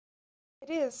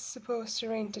is supposed to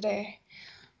rain today.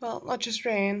 Well, not just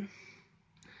rain.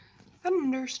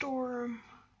 Thunderstorm.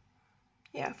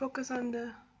 Yeah, focus on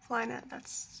the fly net.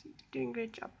 That's doing a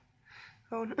great job.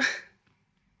 Phone.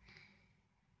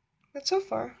 But so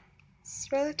far, it's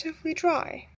relatively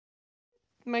dry.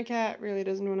 My cat really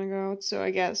doesn't want to go out, so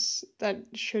I guess that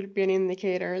should be an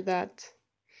indicator that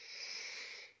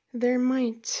there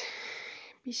might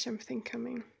be something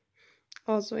coming.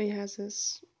 Also, he has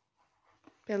his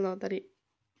pillow that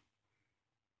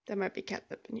might be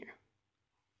catnip in here.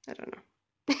 I don't know.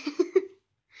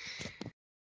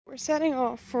 We're setting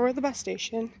off for the bus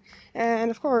station, and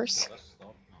of course,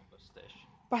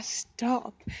 bus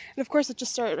stop. And of course, it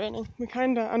just started raining. We're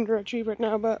kind of under a tree right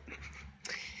now, but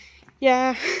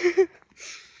yeah,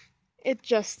 it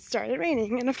just started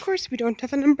raining, and of course, we don't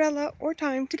have an umbrella or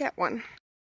time to get one.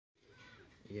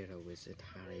 You're a wizard,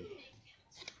 Harry.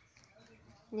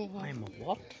 Yeah. I'm a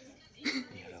what?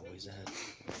 You're a wizard.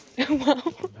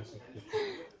 Wow.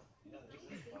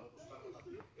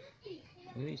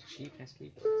 These cheap ass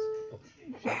keyboards. Oh,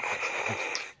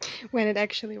 When it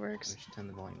actually works. we should turn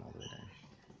the volume all the way down.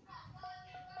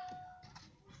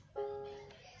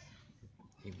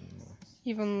 Even more.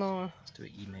 Even lower. Let's do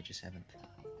it E major 7th.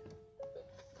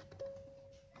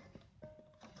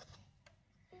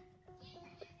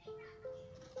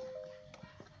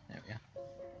 There we are.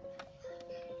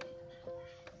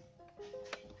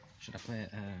 Should I play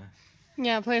it?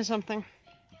 Yeah, play something.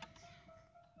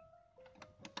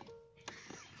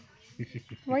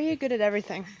 Why are you good at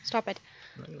everything? Stop it.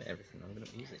 I'm not good at everything, I'm good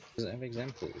at music. Does it have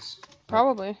examples?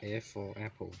 Probably. Like A for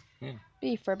apple. Yeah.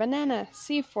 B for banana.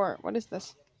 C for... what is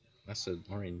this? That's an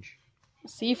orange.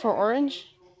 C for orange?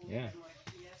 Yeah.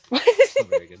 What? It's not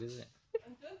very good, is it?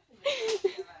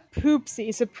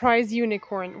 Poopsie, surprise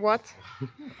unicorn. What?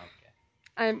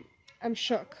 Okay. I'm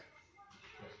shook.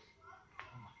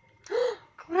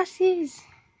 Glasses!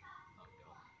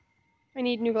 I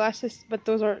need new glasses, but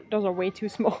those are way too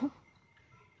small.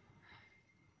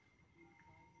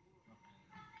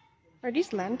 Are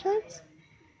these lanterns?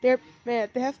 They have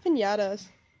pinatas.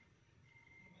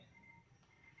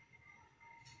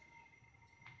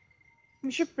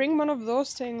 We should bring one of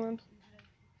those to England.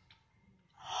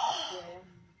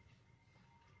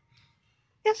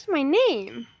 That's my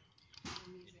name.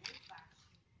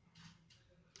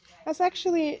 That's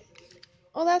actually...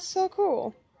 oh, that's so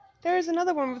cool. There is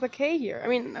another one with a K here. I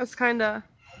mean, that's kinda...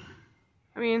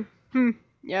 I mean,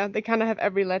 yeah, they kinda have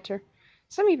every letter.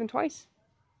 Some even twice.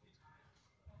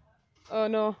 Oh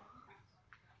no.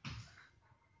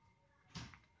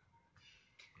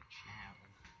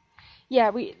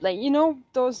 Yeah, we, like, you know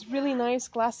those really nice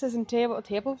glasses and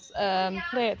plates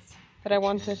that I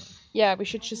wanted? Yeah, we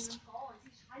should just...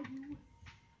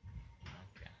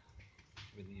 Okay.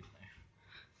 We leave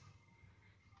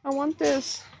I want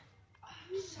this.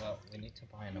 now. Well, we need to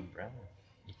buy an umbrella.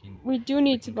 We do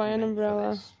need to buy an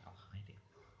umbrella. I'll hide it.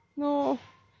 No,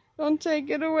 don't take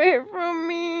it away from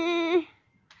me.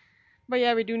 But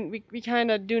yeah, we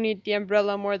kind of do need the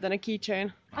umbrella more than a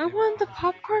keychain. I want the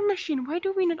popcorn machine. Why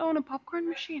do we not own a popcorn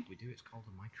machine? We do, it's called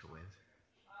a microwave.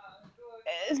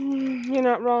 You're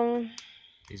not wrong.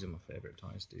 These are my favourite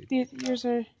toys, dude. Yours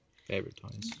are... Favourite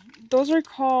toys. those are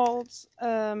called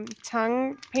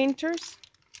tongue painters.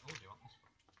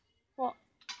 What?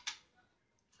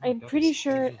 I'm pretty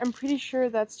sure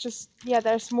that's just... yeah,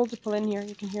 there's multiple in here.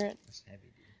 You can hear it. That's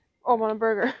heavy, dude. Oh, I want a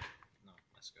burger. No,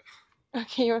 let's go.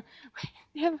 Okay, wait,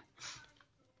 they have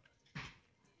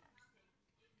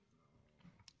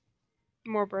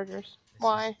more burgers.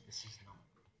 Why? This is not.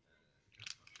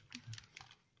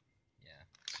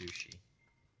 Yeah, sushi.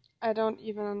 I don't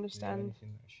even Yeah, understand.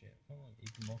 anything that shit. Oh,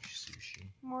 even more sushi.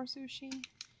 More sushi.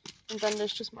 And then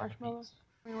there's just marshmallows.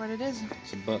 Wait, what it is?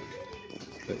 It's a book.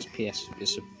 But it's PS.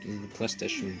 It's a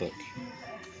PlayStation book.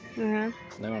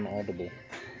 No on Audible.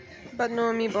 But no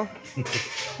amiibo.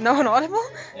 No on Audible?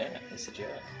 Yeah, it's a joke.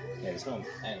 Yeah, there's no.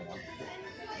 Hang on.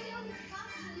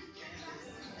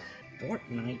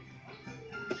 Fortnite.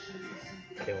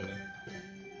 Kill me.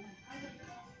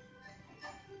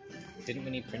 Didn't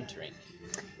we need printer ink?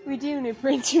 We do need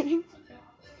printing.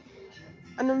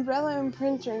 An umbrella and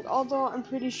printer, although I'm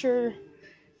pretty sure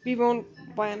we won't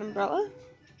buy an umbrella.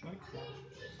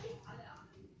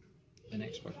 An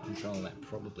Xbox controller that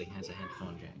probably has a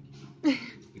headphone jack.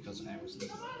 Because ours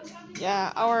doesn't.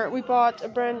 Yeah, we bought a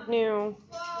brand new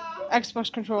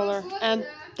Xbox controller and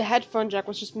the headphone jack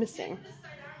was just missing.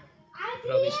 Look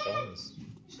at all these phones.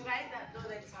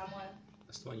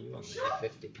 That's the one you want, the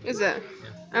 50. Is it? Yeah.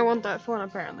 I want that phone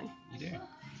apparently. You do?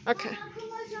 Okay.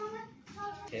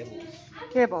 Cables.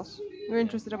 Cables. You're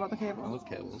interested about the I cables? love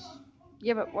cables.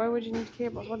 Yeah, but why would you need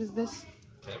cables? What is this?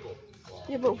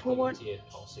 Yeah, but for what?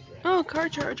 Oh, car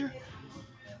charger.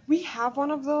 We have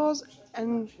one of those,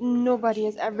 and nobody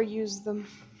has ever used them.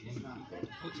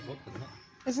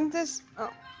 Isn't this? Oh,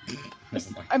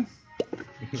 I'm.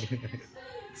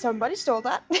 Somebody stole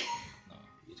that. No,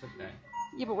 you took that.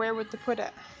 Yeah, but where would they put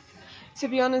it? To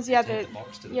be honest, yeah, Take the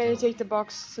box to the you till. take the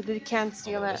box so they can't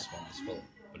steal Although it. this one is full,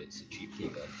 but it's a cheap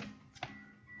keyboard.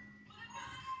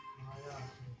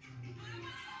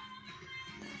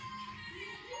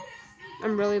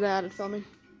 I'm really bad at filming.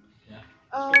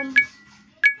 Yeah.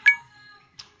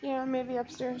 Yeah, maybe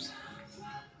upstairs.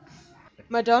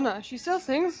 Madonna, she still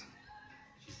sings?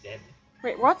 She's dead.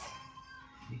 Wait, what?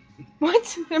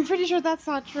 What? I'm pretty sure that's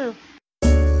not true.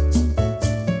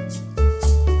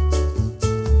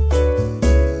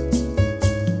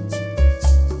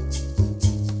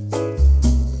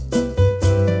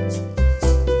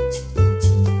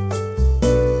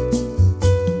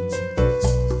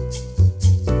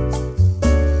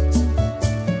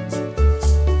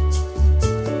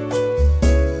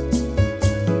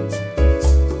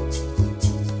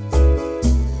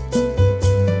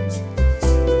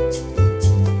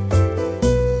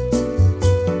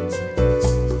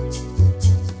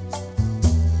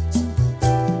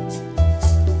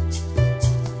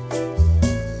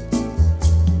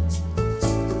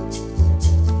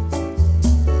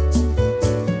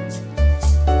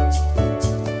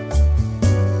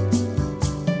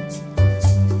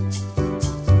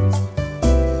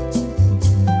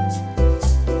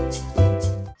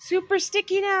 Super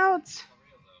sticky notes!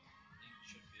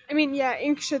 I mean, yeah,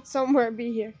 ink should somewhere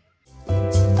be here.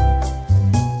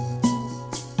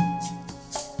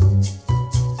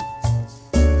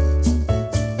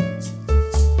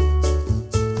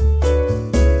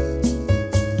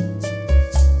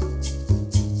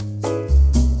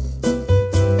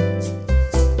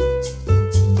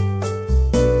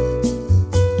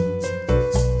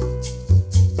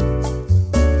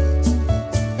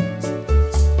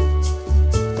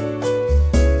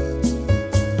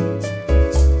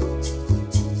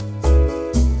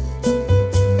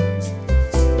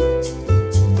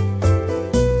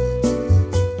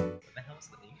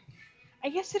 I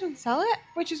guess they don't sell it,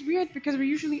 which is weird because we're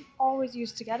usually always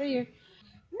used together here.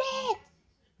 Man,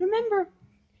 remember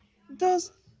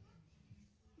those?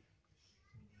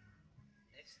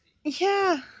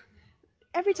 Yeah.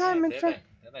 Every time I try.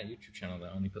 They're that YouTube channel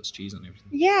that only puts cheese on everything.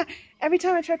 Yeah. Every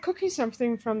time I try cooking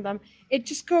something from them, it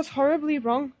just goes horribly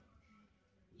wrong.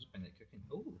 Just when they're cooking.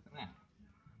 Oh, look at that.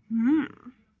 Mmm.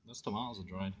 Those tomatoes are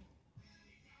dried.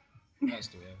 What else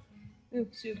do we have? Ooh,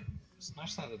 soup.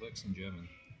 Smash that the book's in German.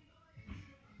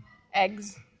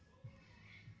 Eggs.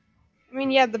 I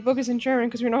mean, yeah, the book is in German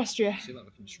because we're in Austria. See, like,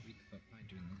 we can just read the book by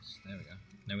doing this. There we go.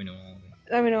 Now we know all of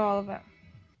it. Now we know all of it.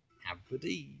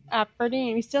 Aberdeen.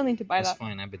 Aberdeen. We still need to buy That's that.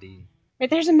 fine, Aberdeen. Wait,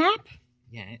 there's a map?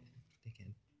 Yeah,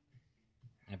 dickhead.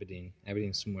 Aberdeen.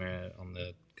 Aberdeen's somewhere on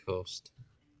the coast.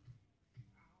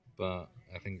 But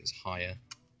I think it's higher.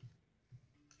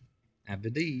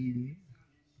 Aberdeen.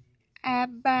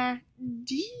 Aberdeen.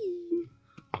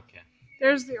 Okay.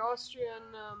 There's the Austrian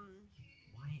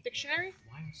Why, dictionary.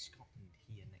 why is Scotland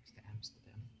here next to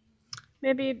Amsterdam?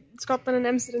 Maybe Scotland and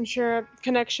Amsterdam share a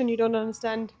connection you don't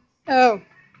understand. Oh,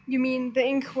 you mean the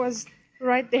ink was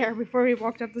right there before we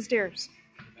walked up the stairs?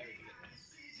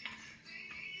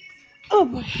 Oh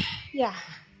boy, yeah.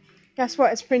 Guess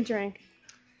what? It's printer ink.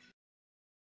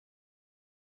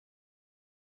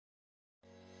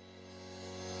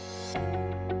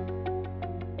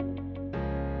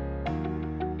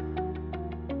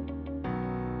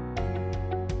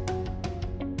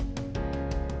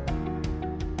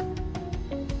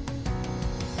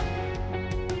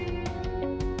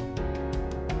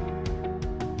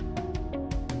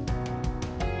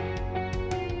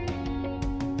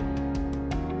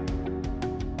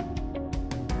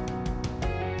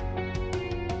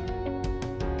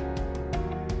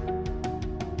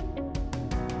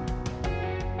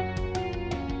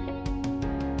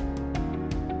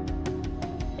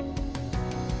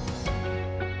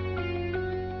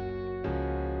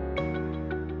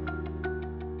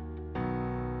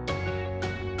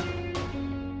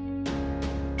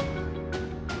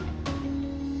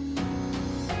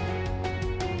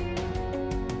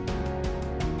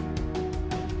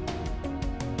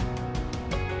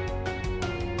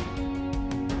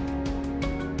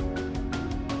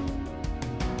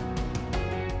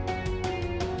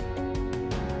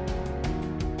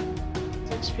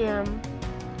 p.m.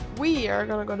 We are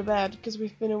gonna go to bed because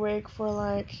we've been awake for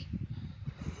like.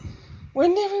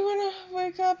 When did we wanna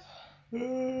wake up? 1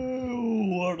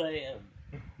 a.m.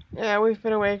 Yeah, we've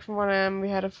been awake from 1 a.m. We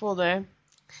had a full day.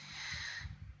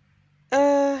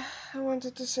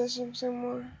 wanted to say something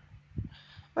more.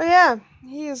 But yeah,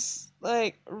 he is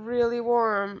like really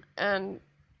warm, and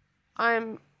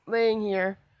I'm laying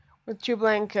here with 2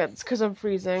 blankets because I'm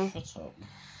freezing. Shut up.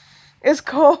 It's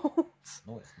cold.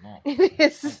 No, it's not. It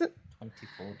is. It's like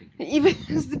 24 degrees. Even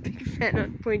has the big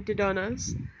fan pointed on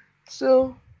us.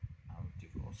 So, I'll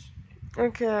divorce you.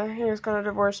 okay, he's gonna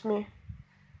divorce me.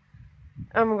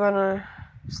 I'm gonna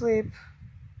sleep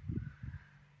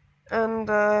and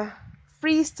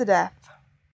freeze to death.